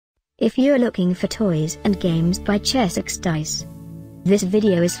If you're looking for toys and games by Chessex Dice, this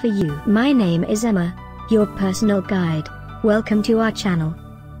video is for you. My name is Emma, your personal guide. Welcome to our channel.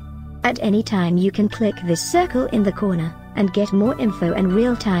 At any time you can click this circle in the corner, and get more info and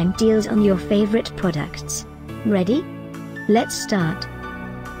real-time deals on your favorite products. Ready? Let's start.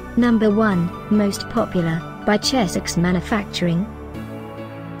 Number 1, Most Popular, by Chessex Manufacturing.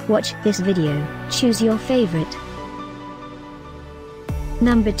 Watch this video, choose your favorite.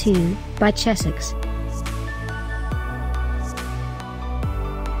 Number 2, by Chessex.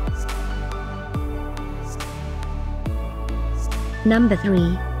 Number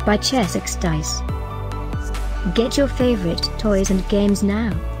 3, by Chessex Dice. Get your favorite toys and games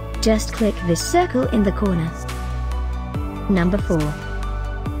now. Just click this circle in the corner. Number 4.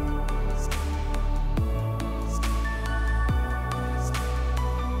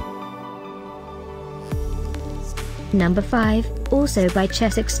 Number 5, also by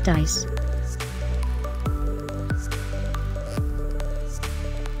Chessex Dice.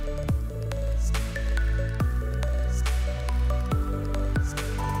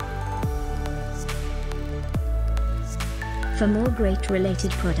 For more great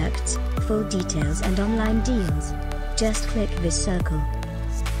related products, full details and online deals, just click this circle.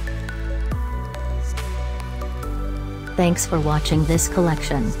 Thanks for watching this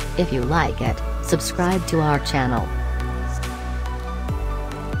collection. If you like it, subscribe to our channel.